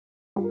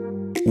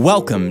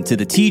Welcome to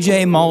the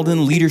TJ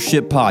Malden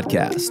Leadership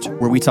Podcast,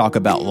 where we talk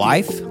about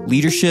life,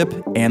 leadership,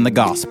 and the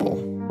gospel.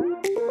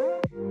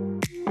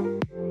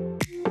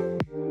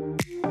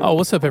 Oh,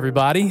 what's up,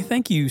 everybody?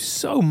 Thank you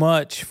so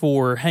much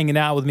for hanging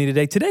out with me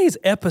today. Today is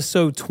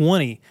episode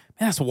 20. Man,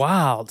 that's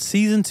wild.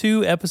 Season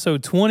 2,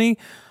 episode 20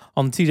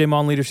 on the TJ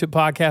Malden Leadership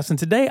Podcast. And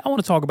today I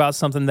want to talk about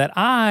something that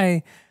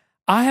I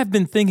have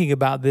been thinking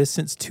about this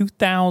since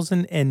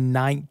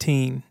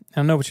 2019.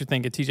 I know what you're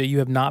thinking, TJ. You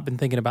have not been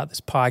thinking about this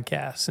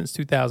podcast since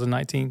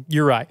 2019.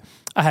 You're right.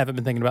 I haven't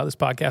been thinking about this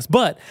podcast,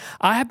 but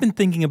I have been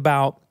thinking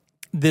about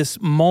this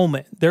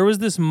moment. There was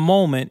this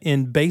moment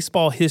in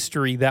baseball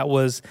history that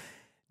was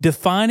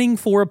defining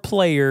for a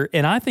player,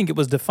 and I think it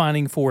was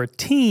defining for a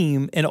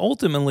team, and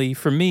ultimately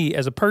for me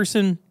as a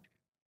person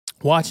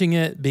watching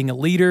it, being a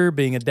leader,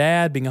 being a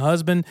dad, being a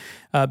husband,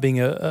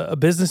 being a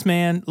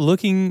businessman,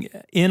 looking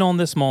in on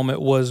this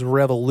moment was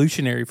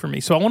revolutionary for me.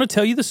 So I want to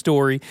tell you the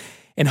story.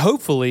 And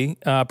hopefully,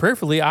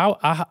 prayerfully,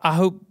 I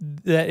hope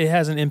that it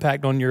has an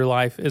impact on your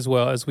life as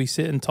well as we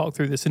sit and talk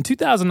through this. In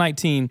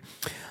 2019,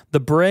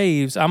 the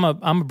Braves, I'm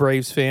a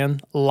Braves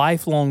fan,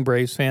 lifelong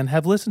Braves fan,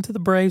 have listened to the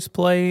Braves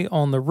play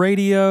on the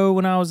radio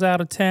when I was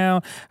out of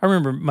town. I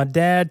remember my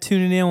dad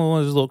tuning in when one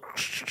of those little,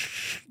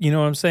 you know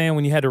what I'm saying,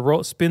 when you had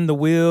to spin the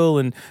wheel,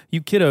 and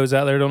you kiddos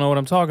out there don't know what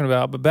I'm talking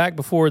about. But back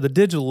before the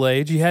digital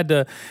age,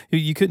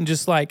 you couldn't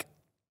just like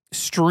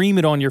stream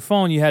it on your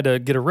phone. You had to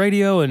get a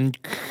radio and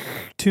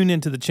tune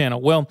into the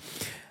channel. Well,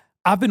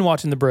 I've been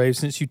watching the Braves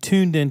since you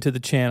tuned into the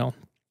channel.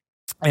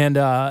 And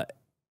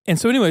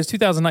so anyways,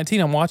 2019,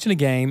 I'm watching a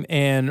game,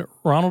 and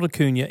Ronald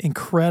Acuna,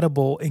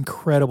 incredible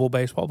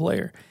baseball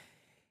player.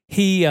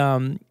 He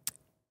starts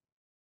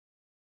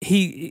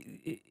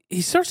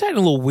acting a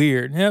little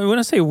weird. Now, when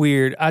I say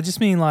weird, I just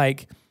mean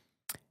like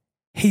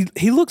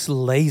he looks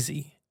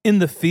lazy in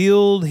the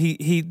field.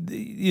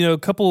 He a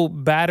couple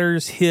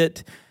batters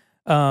hit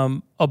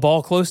a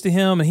ball close to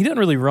him, and he doesn't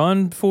really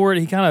run for it.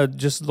 He kind of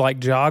just like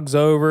jogs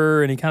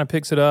over, and he kind of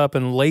picks it up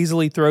and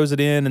lazily throws it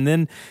in, and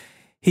then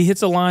he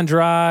hits a line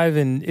drive,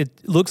 and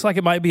it looks like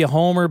it might be a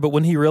homer, but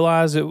when he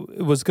realized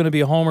it was going to be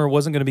a homer, it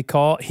wasn't going to be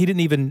caught, he didn't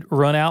even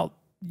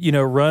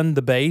run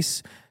the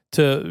base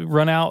to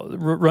run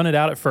it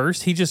out at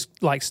first. He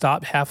just like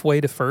stopped halfway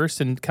to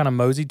first and kind of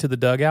moseyed to the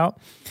dugout.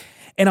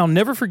 And I'll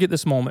never forget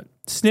this moment.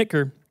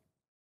 Snitker,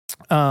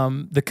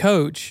 the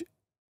coach,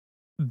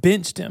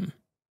 benched him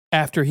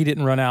after he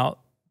didn't run out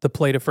the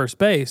plate at first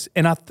base.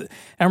 And I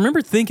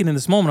remember thinking in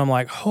this moment, I'm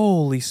like,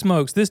 holy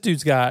smokes, this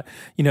dude's got,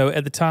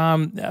 at the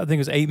time, I think it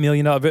was $8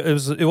 million.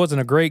 It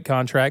wasn't a great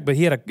contract, but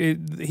he had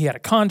a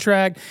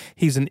contract.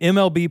 He's an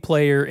MLB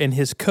player, and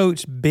his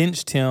coach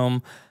benched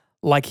him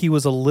like he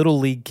was a little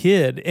league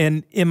kid.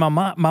 And in my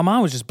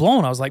mind was just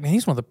blown. I was like, man,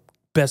 he's one of the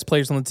best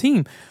players on the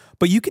team.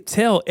 But you could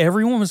tell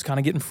everyone was kind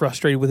of getting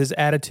frustrated with his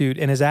attitude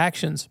and his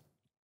actions.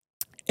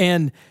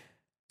 And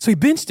so he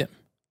benched him.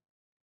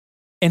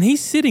 And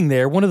he's sitting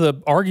there,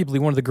 arguably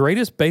one of the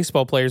greatest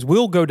baseball players,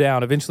 will go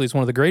down eventually as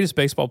one of the greatest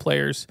baseball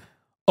players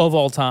of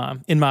all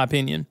time, in my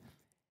opinion.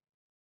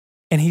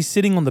 And he's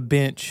sitting on the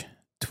bench,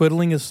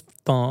 twiddling his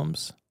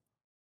thumbs,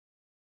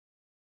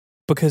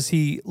 because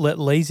he let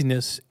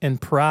laziness and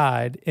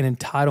pride and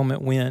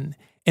entitlement win.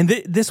 And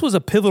this was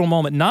a pivotal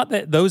moment. Not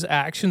that those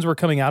actions were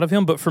coming out of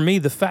him, but for me,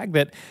 the fact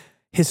that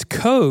his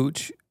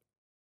coach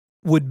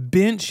would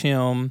bench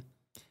him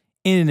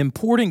in an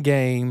important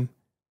game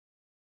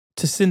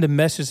to send a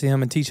message to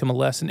him and teach him a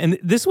lesson. And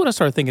this is what I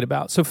started thinking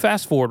about. So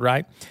fast forward,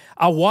 right?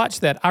 I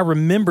watched that. I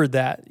remembered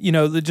that,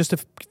 just a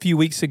few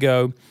weeks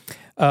ago,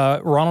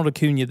 Ronald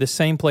Acuna, the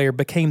same player,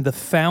 became the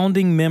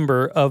founding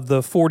member of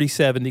the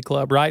 40-70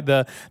 club, right?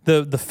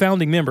 The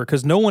founding member,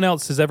 because no one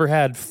else has ever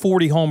had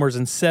 40 homers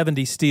and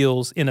 70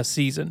 steals in a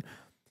season.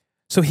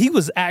 So he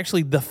was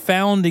actually the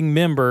founding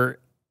member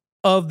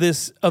of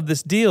this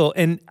deal.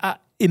 And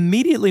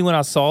immediately when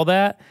I saw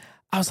that,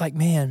 I was like,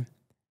 man,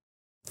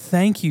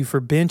 thank you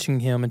for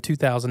benching him in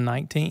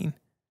 2019.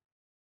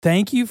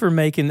 Thank you for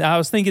I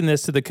was thinking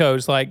this to the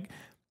coach, like,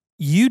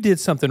 you did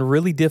something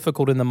really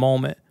difficult in the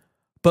moment,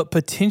 but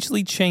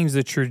potentially changed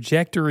the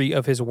trajectory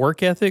of his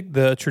work ethic,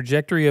 the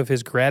trajectory of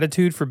his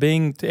gratitude for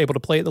being able to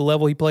play at the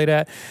level he played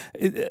at.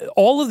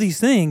 All of these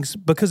things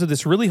because of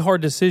this really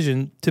hard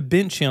decision to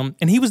bench him,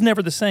 and he was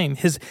never the same.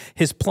 His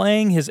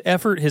playing, his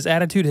effort, his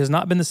attitude has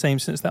not been the same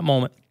since that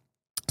moment.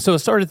 So I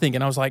started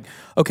thinking, I was like,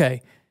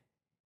 okay,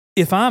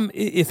 if I'm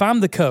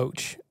the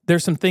coach,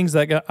 there's some things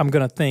that I'm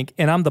going to think,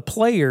 and I'm the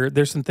player,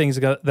 there's some things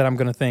that I'm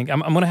going to think. I'm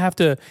going to have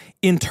to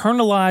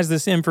internalize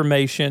this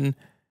information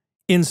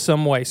in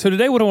some way. So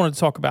today what I wanted to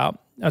talk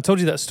about, I told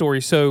you that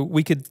story so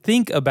we could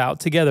think about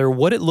together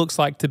what it looks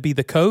like to be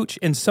the coach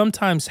and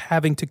sometimes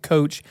having to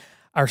coach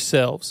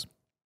ourselves.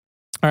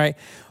 All right.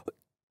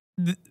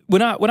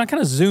 When I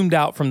kind of zoomed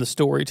out from the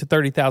story to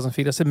 30,000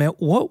 feet, I said, man,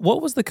 what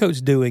was the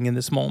coach doing in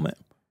this moment?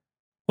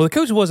 Well, the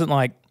coach wasn't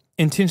like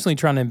intentionally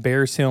trying to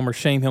embarrass him or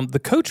shame him. The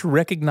coach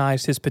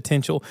recognized his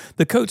potential.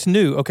 The coach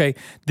knew, okay,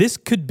 this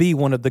could be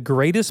one of the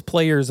greatest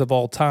players of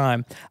all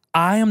time.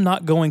 I am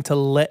not going to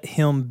let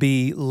him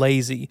be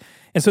lazy.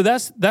 And so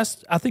that's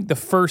I think the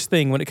first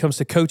thing when it comes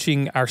to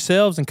coaching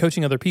ourselves and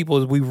coaching other people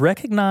is we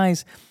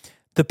recognize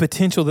the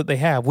potential that they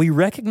have. We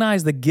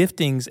recognize the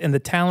giftings and the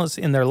talents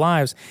in their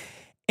lives.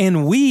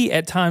 And we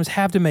at times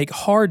have to make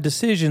hard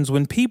decisions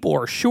when people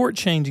are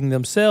shortchanging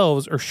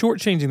themselves or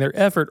shortchanging their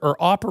effort or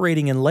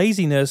operating in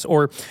laziness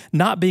or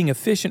not being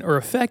efficient or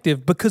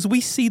effective because we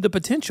see the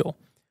potential.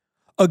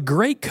 A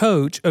great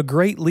coach, a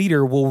great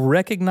leader will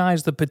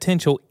recognize the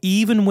potential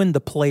even when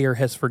the player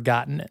has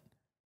forgotten it.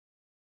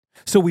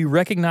 So we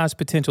recognize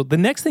potential. The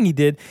next thing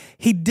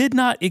he did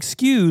not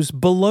excuse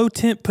below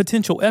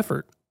potential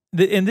effort.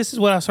 And this is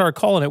what I started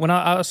calling it. When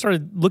I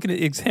started looking at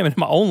examining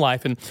my own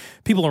life and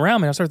people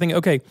around me, I started thinking,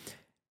 okay,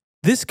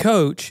 this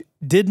coach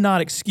did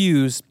not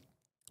excuse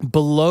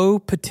below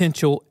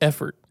potential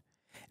effort.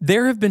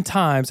 There have been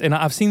times, and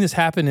I've seen this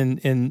happen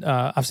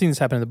I've seen this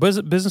happen in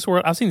the business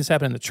world. I've seen this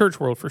happen in the church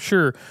world for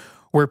sure,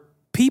 where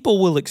people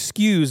will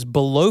excuse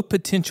below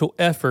potential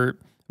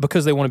effort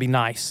because they want to be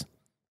nice,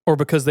 or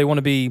because they want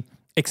to be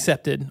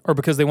accepted, or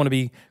because they want to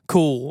be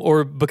cool,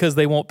 or because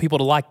they want people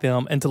to like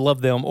them and to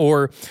love them,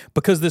 or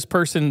because this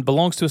person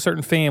belongs to a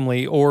certain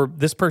family, or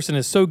this person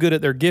is so good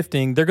at their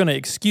gifting, they're going to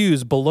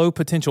excuse below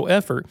potential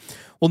effort.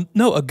 Well,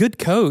 no, a good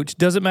coach,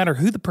 doesn't matter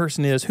who the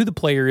person is, who the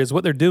player is,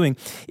 what they're doing,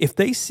 if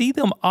they see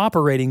them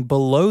operating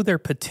below their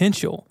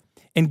potential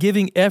and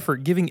giving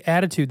effort, giving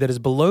attitude that is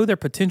below their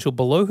potential,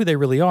 below who they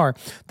really are,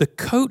 the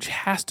coach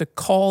has to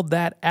call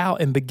that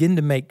out and begin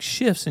to make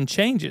shifts and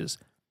changes.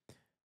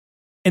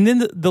 And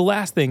then the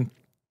last thing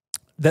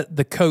that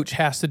the coach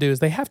has to do is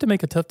they have to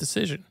make a tough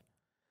decision.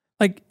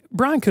 Like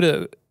Brian could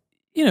have,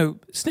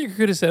 Snicker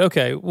could have said,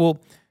 okay, well,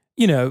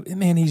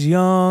 man, he's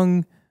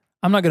young.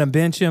 I'm not going to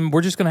bench him.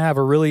 We're just going to have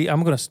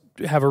I'm going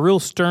to have a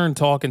real stern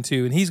talking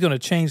to, and he's going to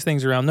change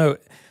things around. No,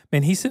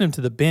 man, he sent him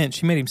to the bench.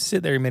 He made him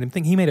sit there. He made him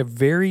think. He made a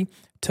very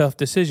tough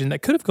decision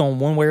that could have gone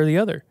one way or the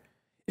other.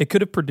 It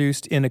could have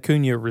produced in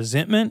Acuna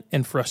resentment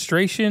and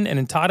frustration and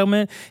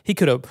entitlement. He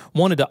could have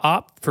wanted to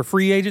opt for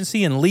free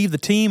agency and leave the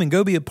team and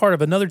go be a part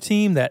of another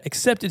team that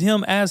accepted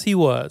him as he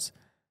was.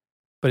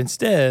 But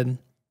instead,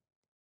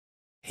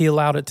 he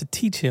allowed it to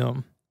teach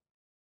him.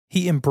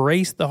 He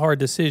embraced the hard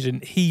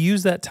decision. He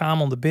used that time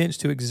on the bench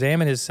to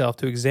examine himself,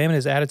 to examine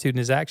his attitude and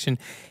his action.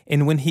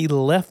 And when he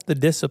left the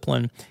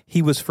discipline,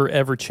 he was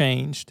forever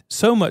changed.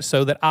 So much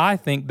so that I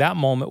think that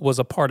moment was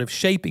a part of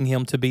shaping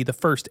him to be the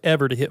first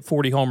ever to hit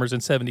 40 homers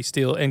and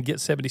get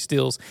 70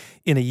 steals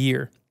in a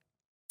year.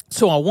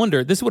 So I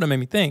wonder, this is what it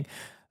made me think.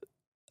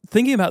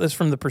 Thinking about this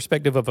from the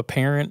perspective of a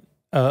parent,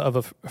 of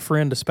a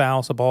friend, a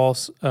spouse, a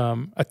boss,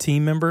 a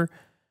team member,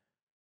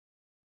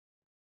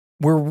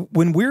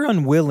 when we're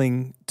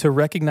unwilling to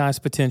recognize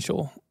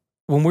potential,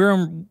 when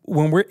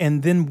we're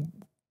and then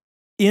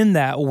in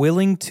that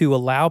willing to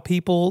allow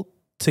people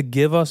to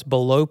give us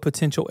below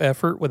potential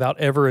effort without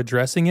ever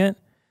addressing it,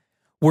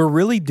 we're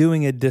really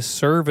doing a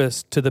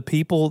disservice to the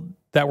people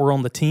that we're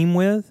on the team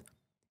with,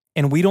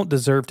 and we don't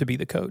deserve to be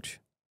the coach.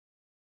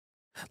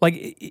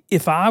 Like,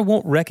 if I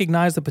won't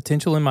recognize the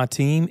potential in my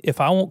team,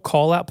 if I won't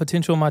call out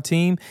potential in my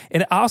team,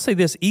 and I'll say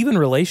this, even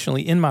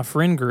relationally in my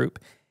friend group,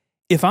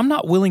 if I'm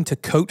not willing to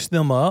coach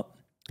them up,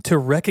 to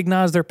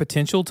recognize their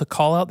potential, to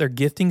call out their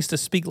giftings, to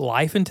speak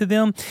life into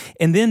them,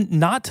 and then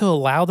not to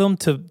allow them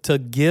to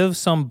give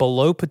some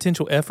below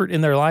potential effort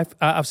in their life.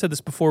 I've said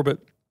this before, but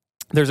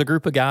there's a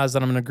group of guys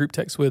that I'm in a group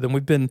text with, and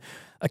we've been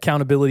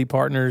accountability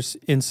partners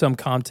in some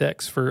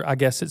context for, I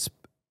guess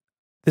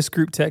this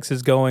group text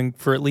is going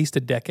for at least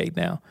a decade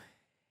now.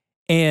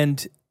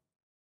 And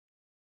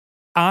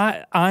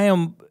I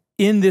am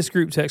in this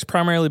group text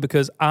primarily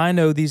because I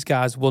know these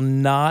guys will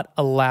not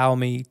allow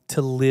me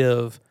to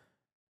live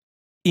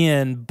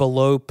in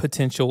below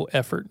potential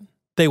effort.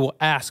 They will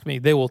ask me,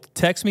 they will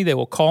text me, they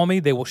will call me,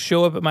 they will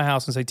show up at my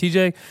house and say,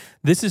 TJ,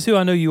 this is who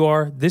I know you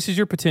are. This is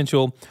your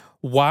potential.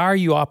 Why are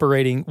you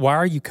operating? Why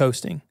are you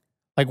coasting?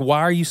 Like, why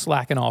are you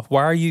slacking off?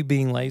 Why are you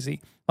being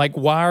lazy? Like,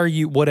 why are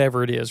you,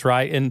 whatever it is,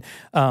 right? And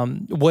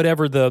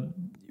whatever the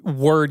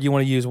word you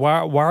want to use,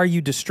 why are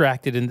you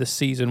distracted in this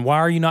season? Why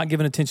are you not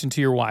giving attention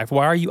to your wife?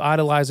 Why are you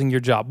idolizing your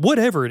job?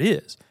 Whatever it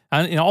is.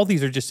 And all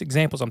these are just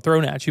examples I'm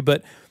throwing at you,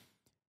 but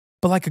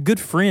like a good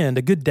friend,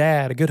 a good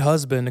dad, a good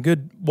husband, a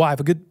good wife,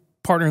 a good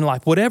partner in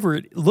life, whatever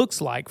it looks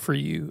like for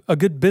you, a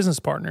good business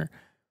partner,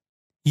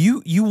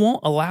 you won't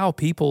allow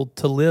people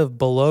to live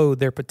below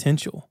their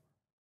potential.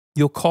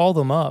 You'll call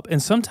them up,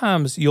 and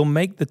sometimes you'll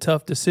make the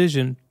tough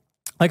decision.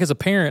 Like, as a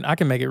parent, I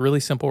can make it really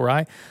simple,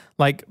 right?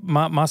 Like,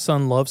 my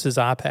son loves his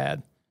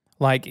iPad.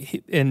 Like,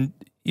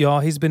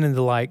 he's been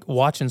into like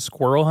watching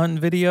squirrel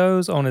hunting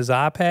videos on his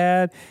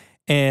iPad,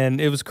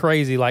 and it was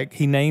crazy. Like,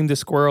 he named a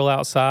squirrel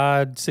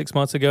outside 6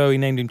 months ago. He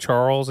named him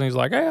Charles, and he's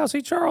like, "Hey, I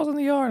see Charles in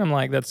the yard." And I'm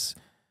like, that's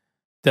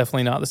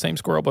definitely not the same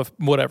squirrel, but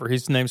whatever.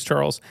 His name's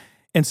Charles.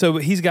 And so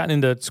he's gotten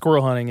into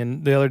squirrel hunting,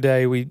 and the other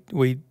day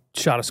we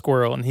shot a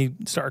squirrel, and he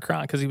started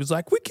crying because he was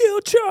like, "We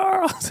killed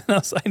Charles." And I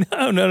was like,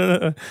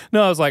 no.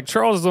 I was like,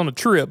 Charles is on a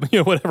trip,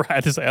 whatever I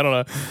had to say. I don't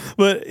know.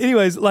 But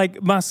anyways,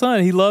 like my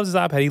son, he loves his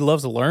iPad. He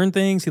loves to learn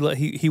things.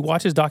 He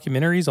watches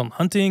documentaries on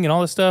hunting and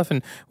all this stuff,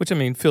 and which, I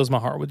mean, fills my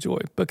heart with joy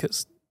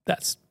because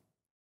that's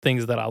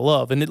things that I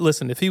love. And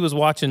listen, if he was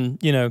watching,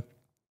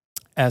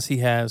 as he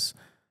has,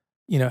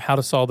 how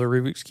to solve the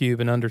Rubik's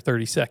Cube in under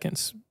 30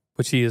 seconds,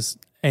 which he is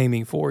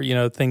aiming for,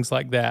 things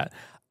like that,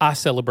 I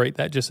celebrate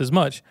that just as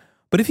much.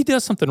 But if he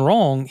does something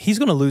wrong, he's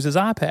going to lose his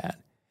iPad.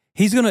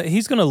 He's going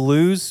to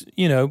lose,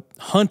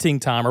 hunting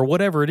time or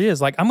whatever it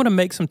is. Like, I'm going to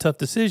make some tough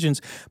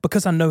decisions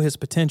because I know his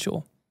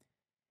potential.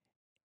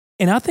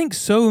 And I think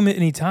so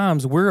many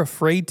times we're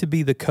afraid to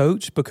be the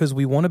coach because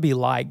we want to be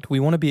liked. We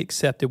want to be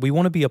accepted. We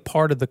want to be a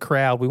part of the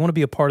crowd. We want to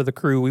be a part of the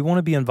crew. We want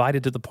to be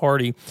invited to the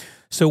party.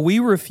 So we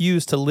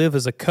refuse to live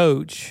as a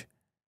coach,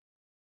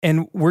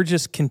 and we're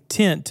just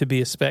content to be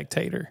a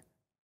spectator.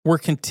 We're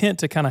content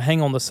to kind of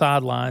hang on the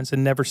sidelines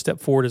and never step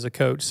forward as a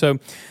coach. So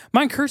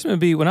my encouragement would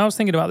be, when I was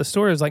thinking about the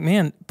story, I was like,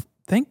 man,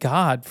 thank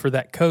God for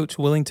that coach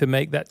willing to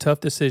make that tough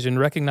decision,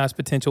 recognize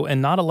potential,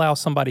 and not allow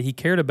somebody he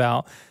cared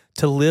about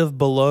to live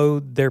below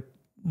their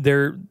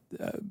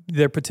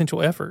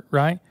potential effort,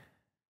 right?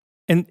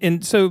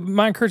 And so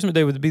my encouragement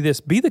today would be this: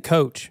 be the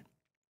coach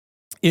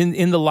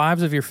in the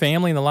lives of your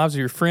family, in the lives of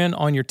your friend,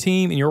 on your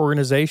team, in your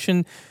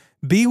organization.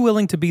 Be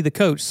willing to be the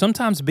coach.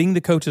 Sometimes being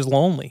the coach is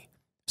lonely.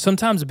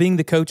 Sometimes being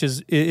the coach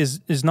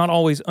is not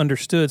always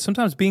understood.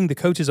 Sometimes being the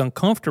coach is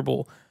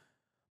uncomfortable.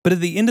 But at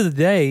the end of the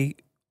day,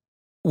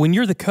 when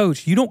you're the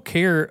coach, you don't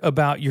care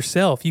about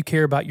yourself. You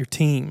care about your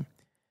team.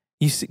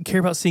 You care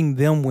about seeing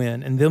them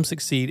win and them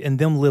succeed and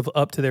them live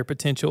up to their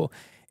potential.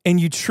 And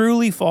you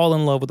truly fall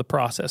in love with the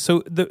process.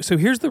 So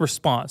here's the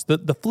response.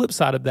 The flip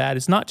side of that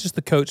is not just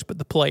the coach, but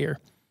the player.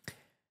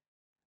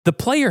 The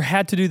player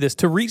had to do this.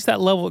 To reach that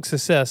level of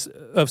success,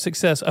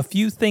 a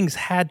few things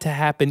had to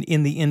happen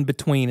in the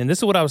in-between. And this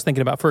is what I was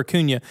thinking about for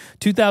Acuna.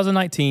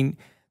 2019,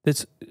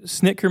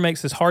 Snitker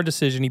makes this hard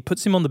decision. He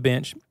puts him on the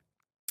bench.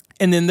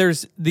 And then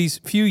there's these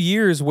few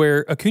years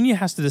where Acuna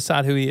has to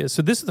decide who he is.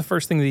 So this is the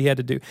first thing that he had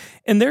to do.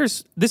 And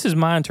this is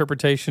my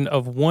interpretation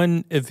of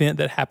one event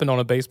that happened on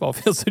a baseball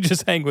field, so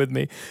just hang with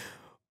me.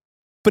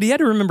 But he had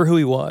to remember who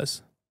he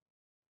was.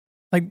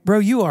 Like, bro,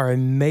 you are a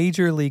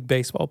Major League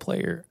Baseball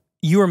player.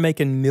 You are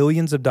making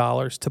millions of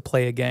dollars to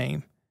play a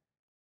game.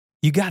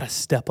 You got to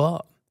step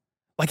up.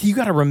 Like, you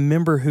got to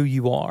remember who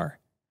you are.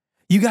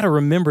 You got to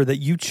remember that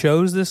you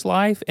chose this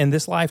life and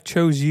this life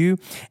chose you,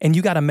 and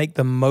you got to make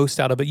the most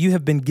out of it. You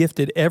have been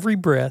gifted every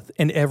breath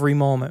and every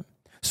moment.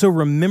 So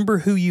remember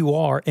who you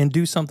are and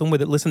do something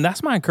with it. Listen,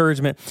 that's my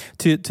encouragement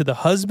to the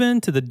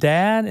husband, to the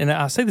dad. And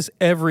I say this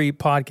every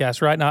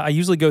podcast, right? Now, I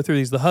usually go through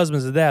these: the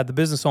husband, the dad, the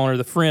business owner,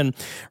 the friend,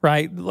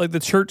 right? Like the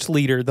church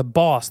leader, the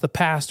boss, the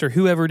pastor,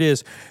 whoever it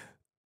is.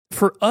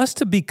 For us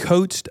to be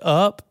coached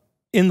up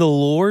in the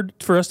Lord,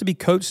 for us to be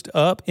coached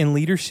up in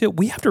leadership,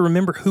 we have to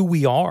remember who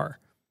we are.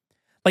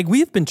 Like, we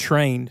have been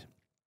trained.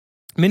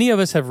 Many of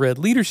us have read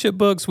leadership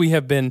books. We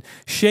have been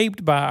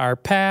shaped by our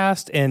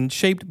past and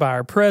shaped by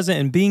our present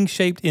and being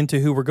shaped into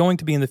who we're going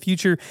to be in the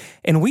future.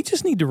 And we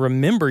just need to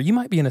remember, you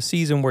might be in a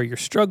season where you're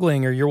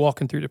struggling, or you're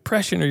walking through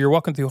depression, or you're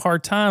walking through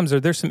hard times, or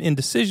there's some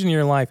indecision in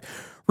your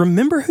life.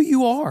 Remember who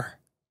you are.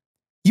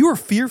 You are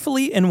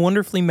fearfully and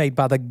wonderfully made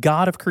by the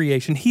God of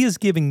creation. He is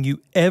giving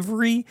you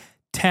every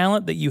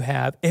talent that you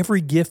have,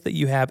 every gift that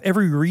you have,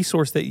 every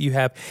resource that you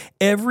have,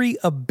 every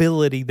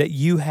ability that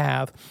you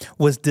have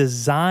was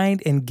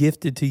designed and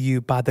gifted to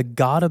you by the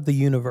God of the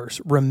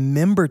universe.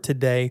 Remember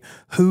today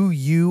who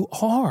you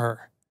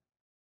are.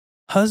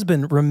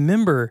 Husband,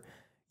 remember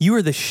you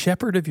are the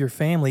shepherd of your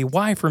family.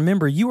 Wife,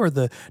 remember you are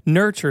the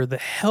nurturer, the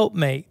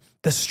helpmate,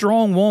 the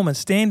strong woman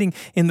standing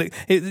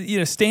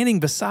standing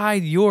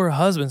beside your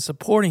husband,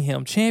 supporting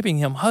him, championing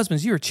him.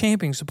 Husbands, you are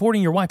championing,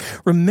 supporting your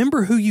wife.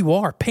 Remember who you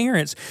are.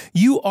 Parents,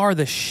 you are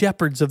the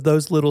shepherds of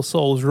those little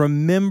souls.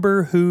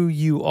 Remember who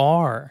you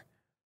are.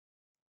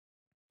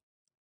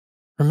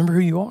 Remember who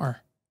you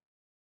are.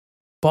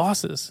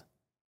 Bosses,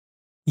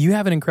 you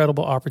have an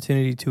incredible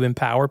opportunity to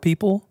empower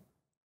people,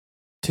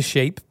 to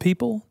shape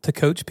people, to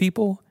coach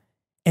people,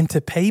 and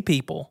to pay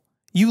people.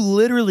 You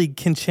literally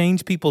can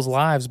change people's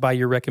lives by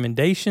your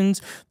recommendations,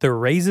 the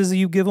raises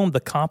you give them, the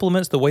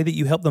compliments, the way that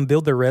you help them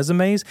build their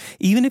resumes.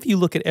 Even if you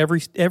look at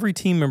every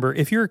team member,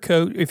 if you're a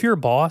coach, if you're a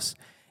boss,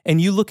 and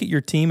you look at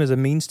your team as a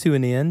means to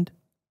an end,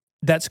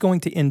 that's going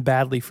to end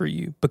badly for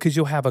you, because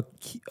you'll have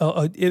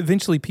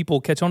eventually people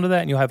will catch on to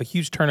that, and you'll have a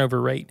huge turnover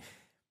rate.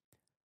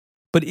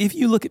 But if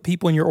you look at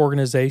people in your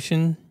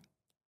organization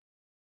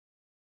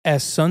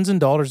as sons and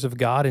daughters of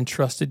God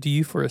entrusted to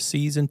you for a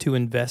season to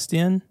invest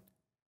in,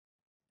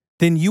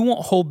 then you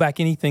won't hold back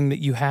anything that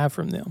you have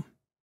from them.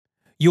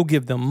 You'll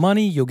give them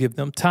money, you'll give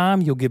them time,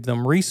 you'll give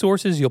them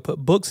resources, you'll put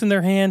books in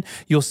their hand,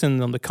 you'll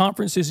send them to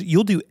conferences,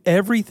 you'll do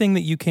everything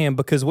that you can,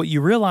 because what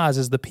you realize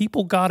is the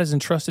people God has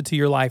entrusted to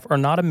your life are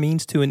not a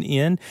means to an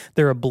end.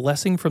 They're a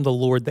blessing from the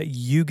Lord that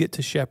you get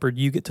to shepherd,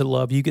 you get to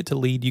love, you get to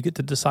lead, you get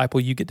to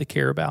disciple, you get to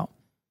care about.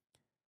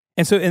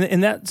 And so,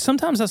 and that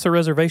sometimes that's a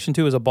reservation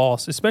too as a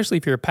boss, especially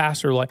if you're a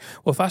pastor. Like,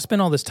 well, if I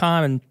spend all this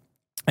time and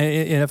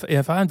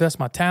if I invest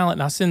my talent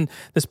and I send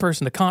this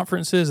person to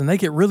conferences and they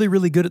get really,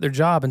 really good at their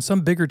job and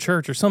some bigger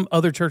church or some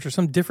other church or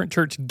some different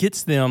church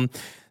gets them,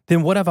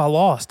 then what have I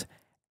lost?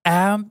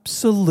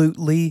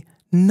 Absolutely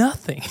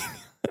nothing.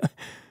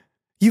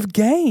 You've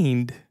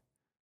gained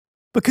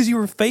because you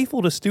were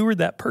faithful to steward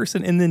that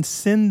person and then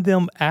send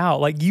them out.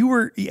 Like you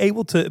were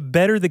able to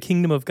better the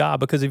kingdom of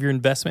God because of your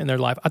investment in their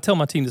life. I tell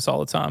my team this all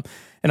the time,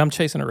 and I'm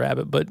chasing a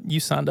rabbit, but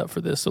you signed up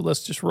for this, so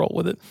let's just roll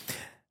with it.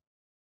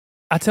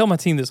 I tell my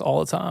team this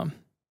all the time,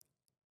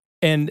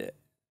 and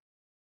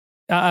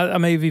I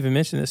may have even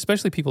mentioned this,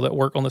 especially people that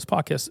work on this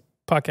podcast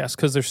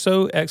because they're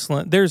so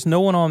excellent. There's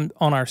no one on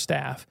our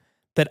staff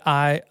that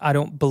I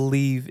don't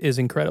believe is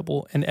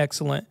incredible and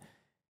excellent.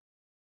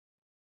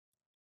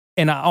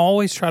 And I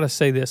always try to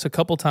say this a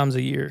couple times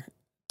a year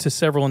to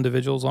several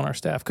individuals on our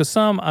staff, because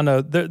some I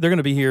know they're going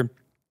to be here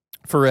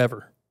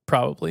forever,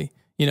 probably,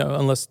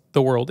 unless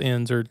the world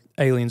ends or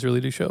aliens really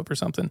do show up or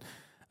something.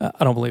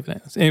 I don't believe in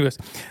it. Anyways,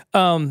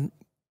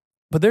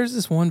 but there's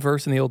this one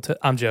verse in the Old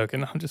Testament. I'm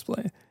joking. I'm just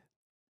playing.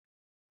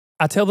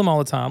 I tell them all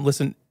the time,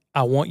 listen,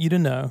 I want you to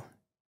know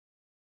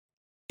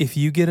if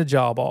you get a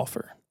job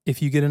offer,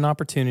 if you get an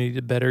opportunity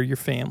to better your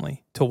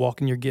family, to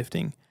walk in your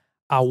gifting,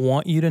 I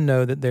want you to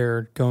know that there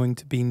are going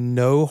to be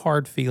no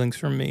hard feelings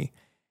from me.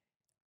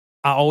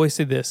 I always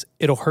say this,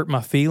 it'll hurt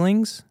my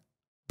feelings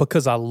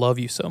because I love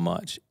you so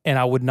much and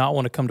I would not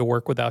want to come to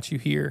work without you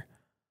here,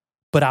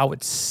 but I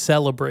would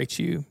celebrate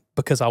you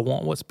because I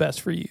want what's best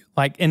for you.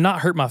 And not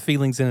hurt my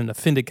feelings in an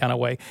offended kind of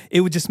way.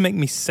 It would just make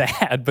me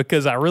sad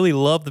because I really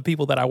love the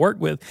people that I work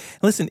with.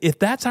 Listen, if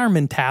that's our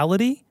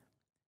mentality,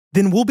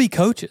 then we'll be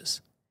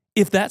coaches.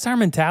 If that's our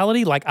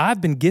mentality,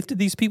 I've been gifted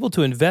these people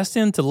to invest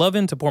in, to love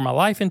in, to pour my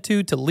life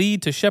into, to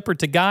lead, to shepherd,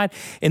 to guide,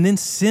 and then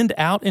send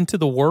out into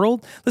the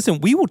world. Listen,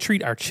 we will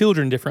treat our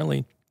children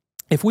differently.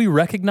 If we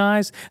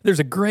recognize, there's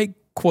a great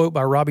quote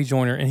by Robbie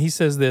Joyner, and he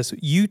says this,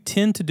 you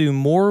tend to do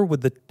more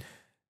with the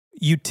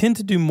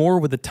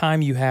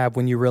time you have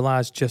when you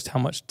realize just how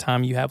much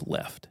time you have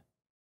left.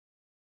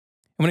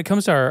 And when it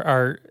comes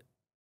to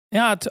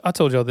I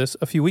told y'all this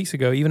a few weeks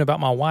ago, even about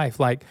my wife.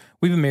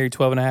 We've been married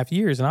 12 and a half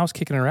years, and I was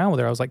kicking around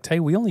with her. I was like, Tay,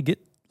 we only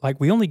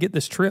get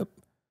this trip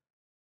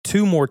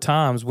 2 more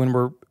times when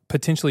we're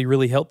potentially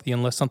really healthy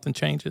unless something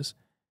changes.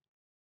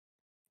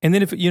 And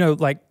then if,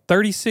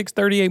 36,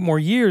 38 more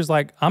years,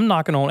 I'm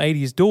knocking on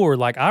 80's door.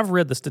 I've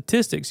read the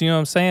statistics, you know what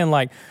I'm saying?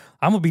 I'm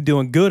going to be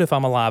doing good if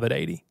I'm alive at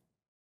 80.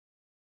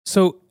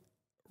 So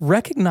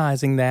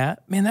recognizing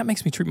that, man, that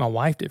makes me treat my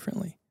wife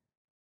differently.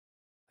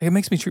 It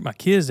makes me treat my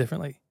kids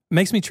differently.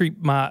 Makes me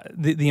treat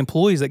the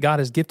employees that God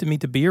has gifted me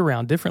to be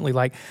around differently.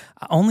 I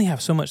only have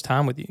so much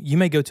time with you. You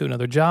may go to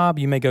another job.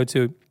 You may go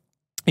to,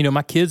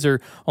 my kids are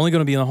only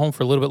going to be in the home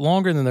for a little bit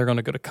longer, and then they're going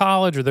to go to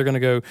college, or they're going to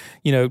go,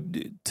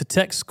 to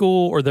tech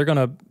school, or they're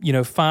going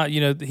to,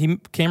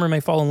 find, Cameron may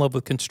fall in love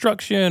with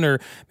construction, or,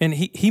 man,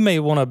 he may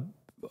want to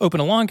open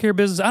a lawn care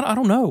business. I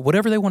don't know,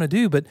 whatever they want to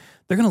do, but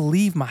they're going to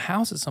leave my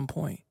house at some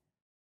point.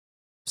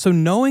 So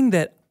knowing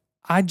that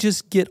I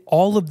just get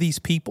all of these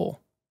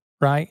people,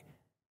 right?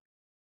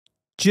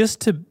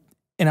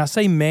 And I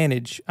say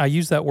manage, I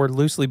use that word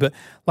loosely, but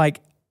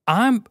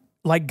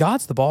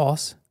God's the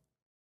boss.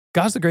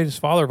 God's the greatest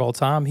father of all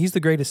time. He's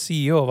the greatest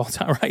CEO of all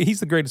time, right? He's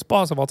the greatest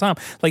boss of all time.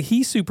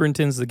 He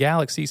superintends the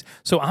galaxies.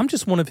 So I'm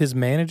just one of his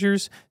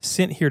managers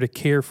sent here to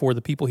care for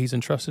the people he's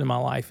entrusted in my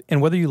life.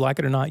 And whether you like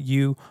it or not,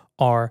 you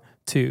are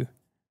too.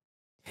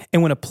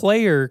 And when a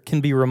player can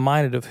be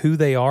reminded of who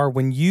they are,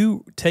 when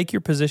you take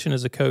your position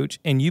as a coach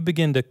and you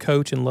begin to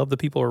coach and love the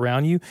people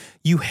around you,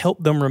 you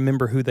help them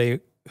remember who they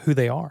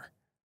are.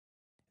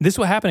 This is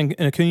what happened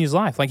in Acuna's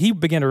life. He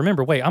began to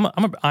remember, wait,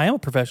 I am a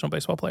professional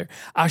baseball player.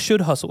 I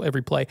should hustle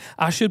every play.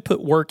 I should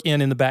put work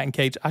in the batting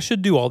cage. I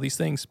should do all these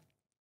things.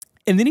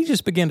 And then he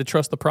just began to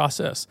trust the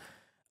process.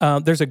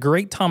 There's a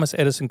great Thomas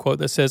Edison quote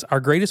that says, our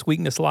greatest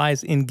weakness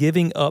lies in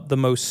giving up the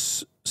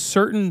most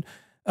certain,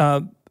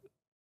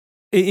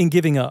 in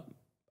giving up.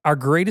 Our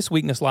greatest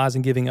weakness lies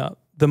in giving up.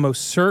 The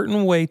most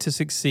certain way to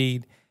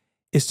succeed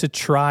is to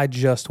try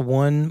just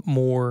one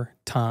more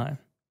time.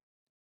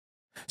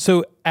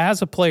 So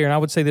as a player, and I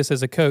would say this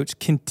as a coach,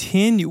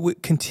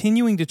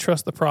 continuing to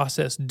trust the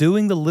process,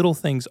 doing the little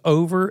things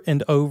over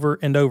and over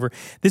and over.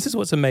 This is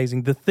what's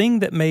amazing. The thing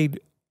that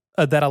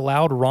that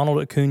allowed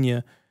Ronald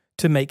Acuna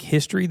to make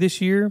history this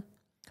year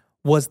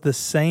was the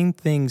same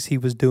things he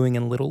was doing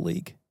in Little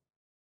League.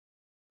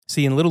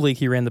 See, in Little League,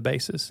 he ran the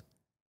bases.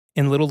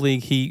 In Little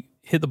League, he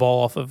hit the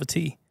ball off of a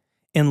tee.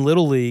 In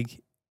Little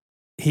League,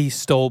 he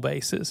stole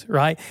bases,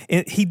 right?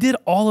 And he did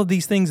all of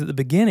these things at the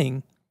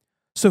beginning.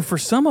 So for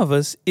some of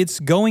us, it's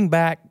going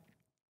back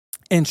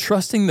and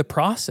trusting the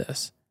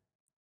process.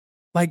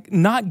 Like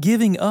not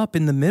giving up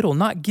in the middle,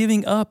 not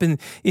giving up in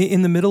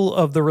the middle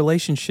of the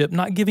relationship,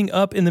 not giving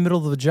up in the middle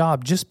of the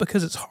job just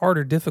because it's hard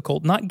or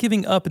difficult, not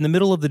giving up in the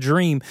middle of the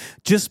dream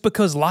just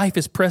because life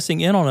is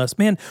pressing in on us.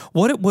 Man,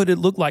 what would it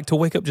look like to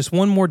wake up just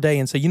one more day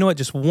and say, you know what,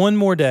 just one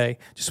more day,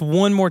 just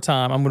one more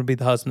time, I'm going to be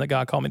the husband that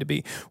God called me to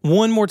be.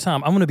 One more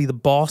time, I'm going to be the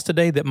boss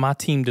today that my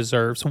team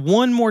deserves.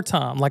 One more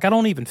time, like I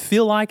don't even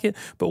feel like it,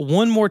 but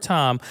one more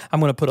time, I'm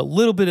going to put a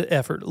little bit of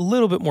effort, a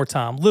little bit more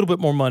time, a little bit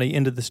more money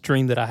into this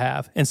dream that I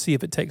have and see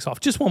if it takes off.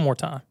 Just one more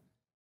time.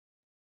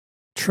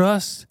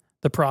 Trust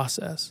the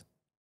process.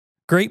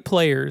 Great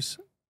players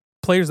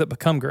that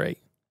become great,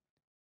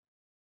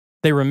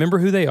 they remember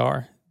who they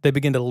are. They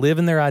begin to live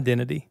in their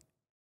identity,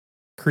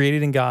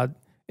 created in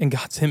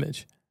God's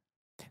image.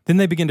 Then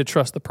they begin to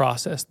trust the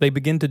process. They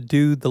begin to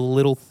do the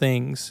little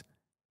things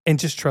and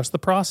just trust the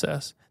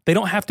process. They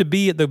don't have to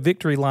be at the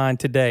victory line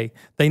today.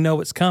 They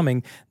know it's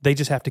coming. They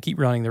just have to keep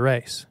running the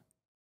race.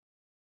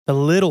 The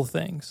little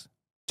things.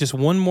 Just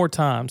one more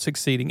time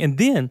succeeding. And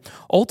then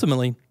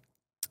ultimately,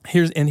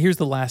 here's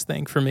the last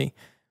thing for me.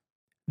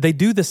 They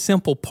do the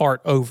simple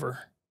part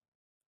over.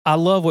 I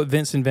love what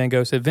Vincent van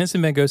Gogh said.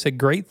 Vincent van Gogh said,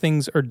 great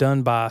things are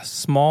done by a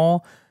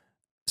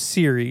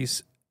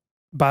series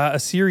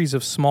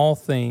of small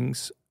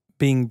things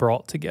being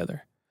brought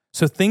together.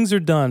 So things are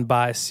done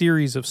by a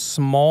series of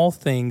small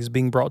things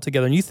being brought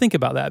together. And you think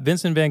about that.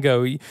 Vincent van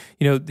Gogh,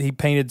 he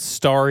painted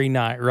Starry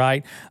Night,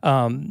 right?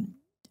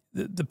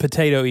 The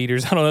potato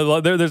eaters. I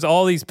don't know. There's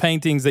all these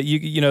paintings that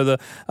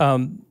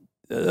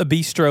a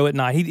bistro at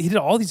night. He did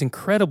all these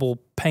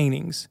incredible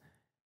paintings,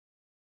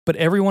 but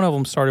every one of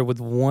them started with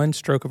one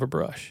stroke of a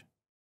brush.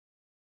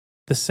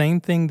 The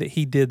same thing that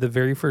he did the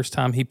very first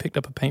time he picked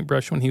up a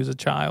paintbrush when he was a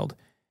child.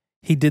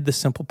 He did the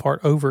simple part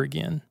over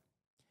again.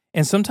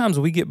 And sometimes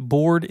we get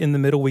bored in the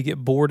middle. We get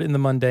bored in the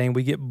mundane.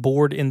 We get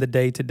bored in the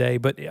day-to-day.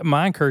 But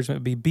my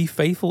encouragement would be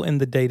faithful in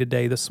the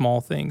day-to-day, the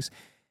small things.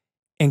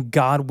 And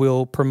God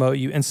will promote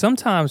you. And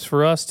sometimes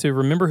for us to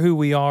remember who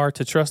we are,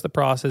 to trust the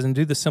process and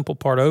do the simple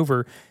part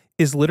over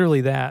is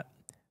literally that.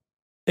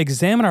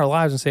 Examine our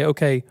lives and say,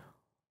 okay,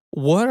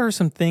 what are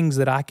some things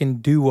that I can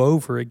do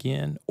over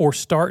again or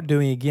start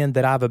doing again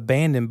that I've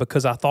abandoned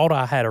because I thought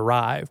I had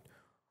arrived?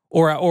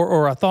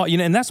 Or I thought,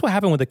 and that's what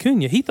happened with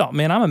Acuna. He thought,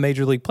 man, I'm a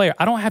major league player.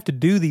 I don't have to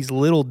do these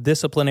little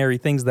disciplinary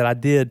things that I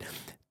did,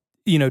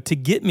 to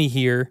get me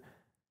here.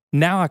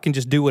 Now I can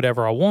just do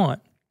whatever I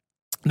want.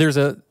 There's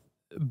a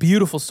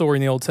beautiful story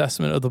in the Old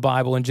Testament of the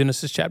Bible in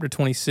Genesis chapter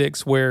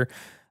 26 where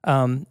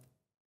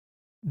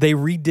they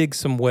redig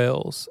some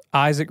wells.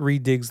 Isaac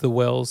redigs the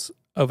wells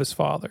of his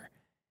father.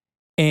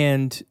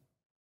 And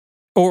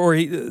he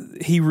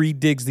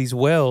redigs these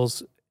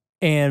wells,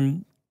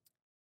 and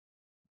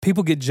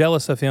people get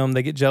jealous of him.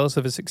 They get jealous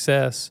of his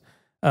success.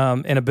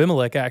 And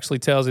Abimelech actually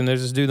tells him,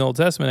 there's this dude in the Old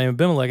Testament named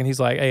Abimelech, and he's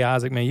like, hey,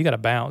 Isaac, man, you got to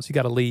bounce. You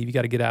got to leave. You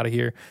got to get out of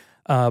here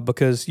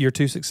because you're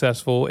too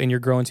successful and you're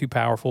growing too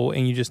powerful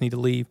and you just need to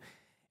leave.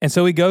 And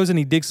so he goes and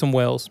he digs some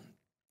wells,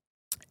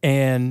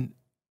 and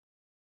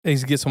he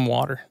gets some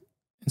water.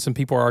 And some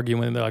people are arguing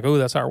with him. They're like, oh,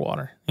 that's our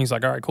water. And he's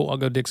like, all right, cool, I'll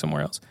go dig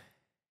somewhere else.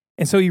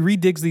 And so he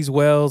redigs these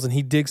wells, and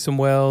he digs some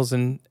wells,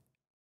 and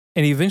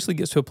he eventually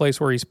gets to a place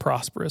where he's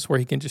prosperous, where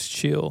he can just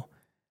chill.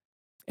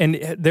 And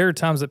there are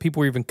times that people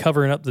were even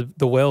covering up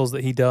the wells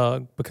that he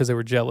dug because they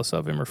were jealous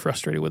of him or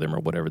frustrated with him or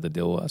whatever the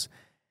deal was.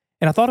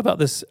 And I thought about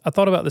this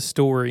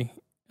story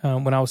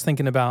when I was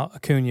thinking about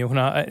Acuna.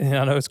 And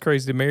I know it's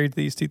crazy to marry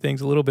these two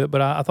things a little bit,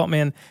 but I thought,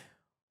 man,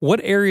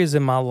 what areas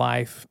in my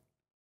life,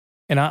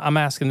 and I'm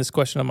asking this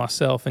question of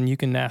myself, and you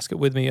can ask it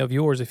with me of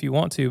yours if you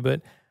want to,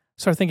 but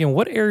start thinking,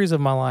 what areas of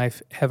my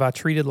life have I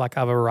treated like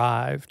I've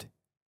arrived?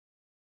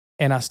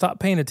 And I stopped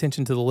paying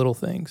attention to the little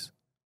things.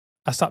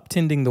 I stopped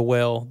tending the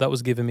well that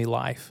was giving me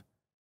life.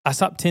 I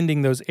stopped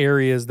tending those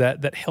areas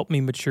that helped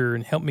me mature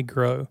and helped me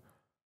grow.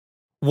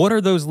 What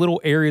are those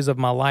little areas of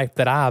my life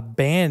that I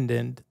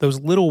abandoned, those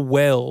little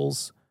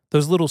wells,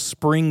 those little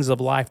springs of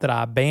life that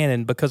I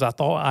abandoned because I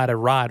thought I'd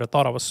arrived, or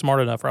thought I was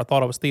smart enough, or I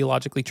thought I was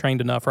theologically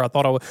trained enough, or I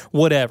thought I was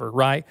whatever,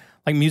 right?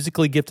 Like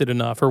musically gifted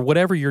enough, or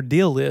whatever your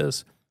deal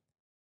is.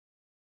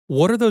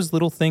 What are those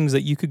little things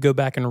that you could go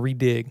back and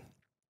redig?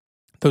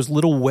 Those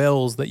little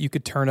wells that you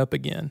could turn up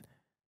again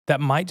that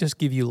might just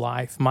give you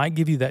life, might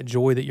give you that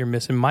joy that you're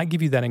missing, might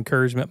give you that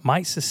encouragement,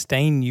 might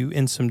sustain you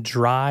in some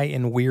dry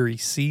and weary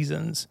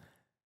seasons.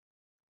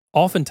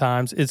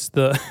 Oftentimes, it's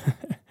the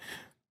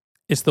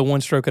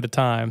one stroke at a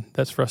time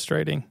that's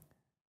frustrating,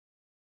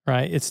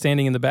 right? It's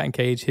standing in the batting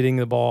cage, hitting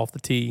the ball off the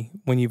tee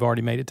when you've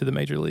already made it to the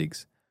major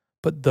leagues.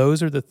 But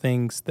those are the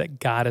things that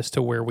got us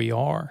to where we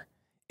are.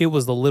 It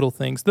was the little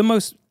things. The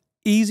most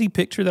easy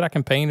picture that I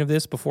can paint of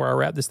this before I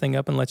wrap this thing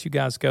up and let you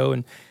guys go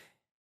and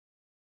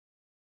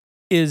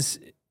is,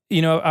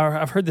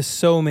 I've heard this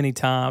so many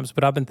times,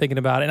 but I've been thinking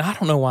about it, and I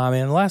don't know why,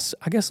 man. The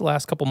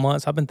last couple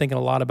months, I've been thinking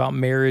a lot about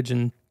marriage,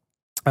 and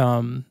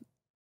I've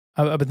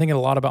been thinking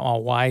a lot about my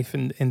wife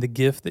and the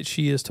gift that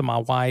she is to my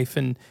wife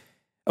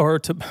or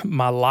to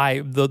my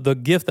life. The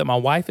gift that my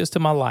wife is to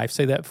my life.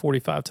 Say that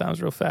 45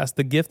 times real fast.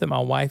 The gift that my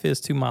wife is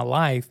to my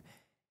life.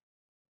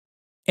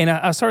 And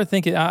I started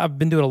thinking, I've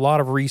been doing a lot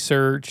of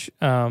research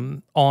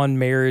on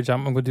marriage.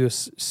 I'm going to do a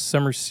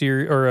summer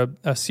series or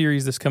a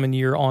series this coming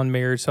year on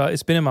marriage. So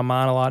it's been in my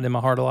mind a lot and in my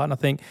heart a lot. And I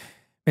think,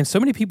 man, so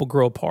many people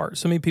grow apart.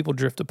 So many people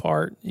drift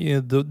apart. You know,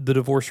 the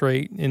divorce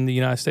rate in the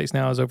United States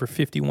now is over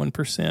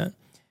 51%. And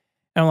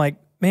I'm like,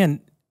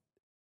 man,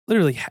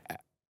 literally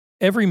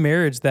every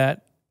marriage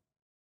that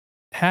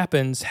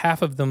happens,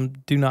 half of them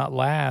do not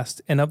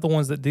last. And of the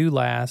ones that do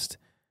last,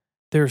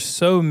 there's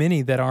so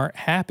many that aren't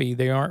happy.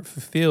 They aren't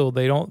fulfilled.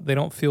 They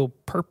don't feel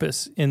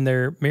purpose in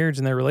their marriage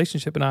and their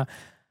relationship. And I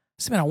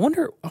said, man, I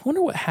wonder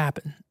what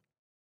happened.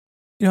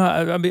 You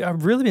know,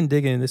 I've really been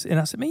digging in this, and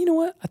I said, man, you know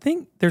what? I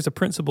think there's a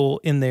principle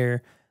in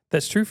there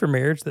that's true for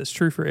marriage, that's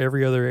true for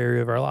every other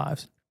area of our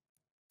lives.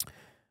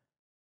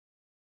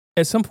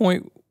 At some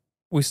point,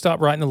 we stop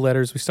writing the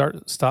letters. We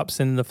stop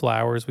sending the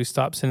flowers. We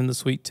stop sending the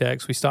sweet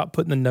texts. We stop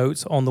putting the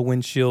notes on the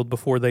windshield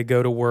before they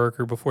go to work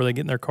or before they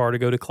get in their car to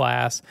go to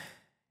class.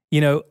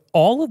 You know,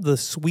 all of the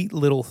sweet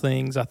little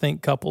things, I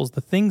think couples,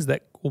 the things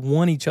that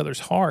won each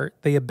other's heart,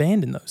 they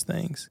abandon those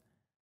things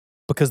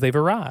because they've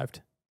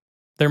arrived.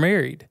 They're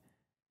married.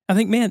 I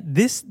think, man,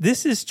 this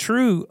is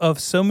true of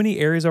so many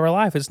areas of our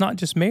life. It's not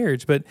just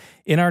marriage, but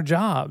in our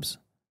jobs.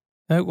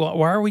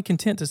 Why are we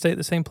content to stay at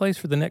the same place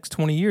for the next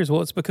 20 years?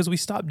 Well, it's because we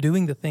stopped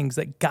doing the things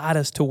that got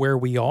us to where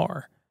we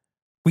are.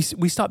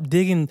 We stopped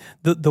digging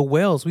the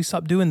wells. We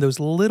stopped doing those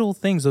little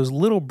things, those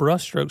little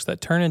brushstrokes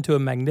that turn into a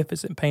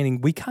magnificent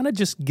painting. We kind of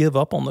just give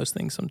up on those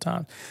things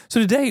sometimes. So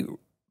today,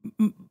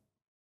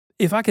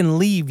 if I can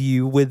leave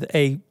you with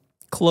a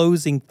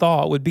closing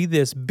thought, would be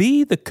this: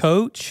 be the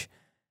coach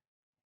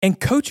and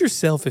coach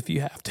yourself if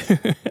you have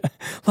to.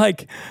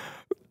 like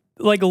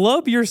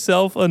love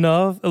yourself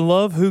enough,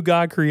 love who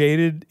God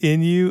created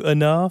in you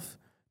enough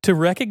to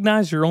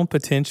recognize your own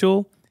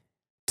potential,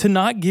 to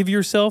not give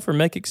yourself or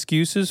make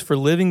excuses for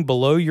living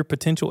below your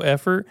potential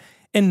effort,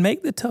 and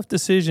make the tough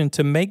decision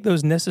to make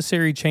those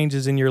necessary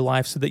changes in your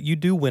life so that you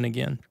do win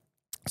again,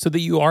 so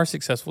that you are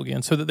successful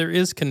again, so that there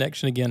is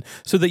connection again,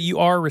 so that you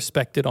are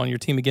respected on your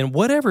team again,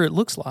 whatever it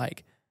looks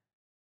like.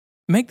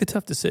 Make the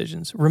tough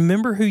decisions.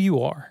 Remember who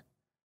you are.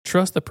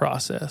 Trust the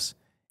process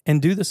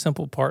and do the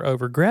simple part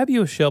over. Grab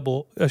you a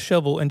shovel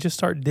and just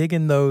start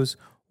digging those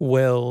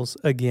wells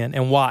again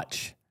and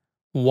watch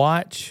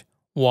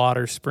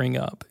water spring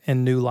up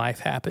and new life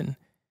happen,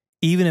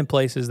 even in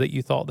places that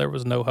you thought there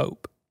was no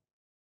hope.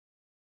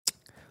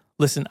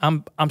 Listen,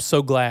 I'm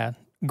so glad,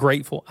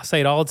 grateful. I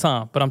say it all the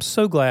time, but I'm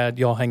so glad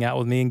y'all hang out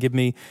with me and give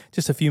me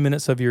just a few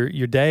minutes of your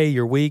day,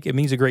 your week. It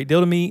means a great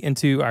deal to me and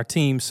to our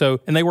team.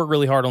 And they work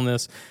really hard on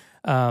this.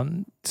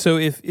 So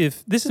if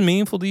this is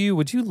meaningful to you,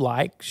 would you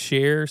like,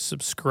 share,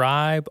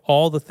 subscribe,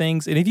 all the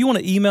things? And if you want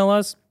to email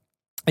us,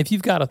 if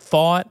you've got a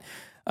thought,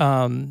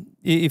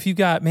 if you've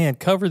got, man,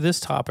 cover this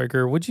topic,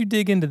 or would you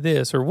dig into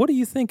this, or what do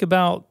you think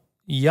about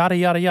yada,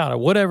 yada, yada,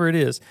 whatever it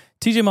is,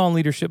 TJ Mauldin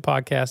Leadership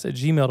Podcast at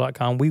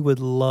gmail.com. We would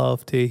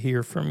love to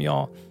hear from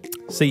y'all.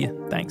 See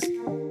you. Thanks.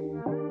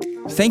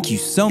 Thank you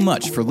so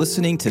much for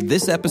listening to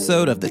this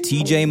episode of the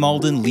TJ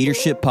Mauldin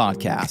Leadership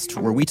Podcast,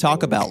 where we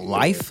talk about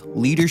life,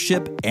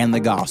 leadership, and the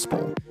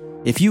gospel.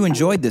 If you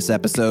enjoyed this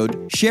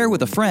episode, share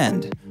with a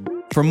friend.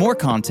 For more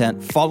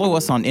content, follow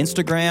us on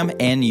Instagram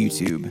and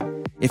YouTube.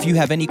 If you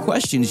have any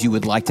questions you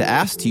would like to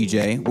ask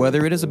TJ,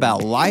 whether it is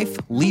about life,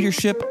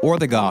 leadership, or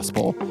the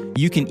gospel,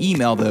 you can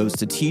email those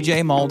to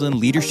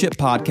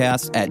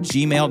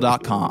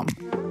tjmauldinleadershippodcast@gmail.com.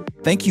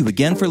 Thank you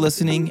again for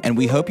listening, and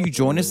we hope you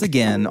join us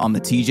again on the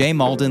TJ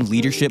Mauldin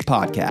Leadership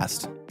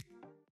Podcast.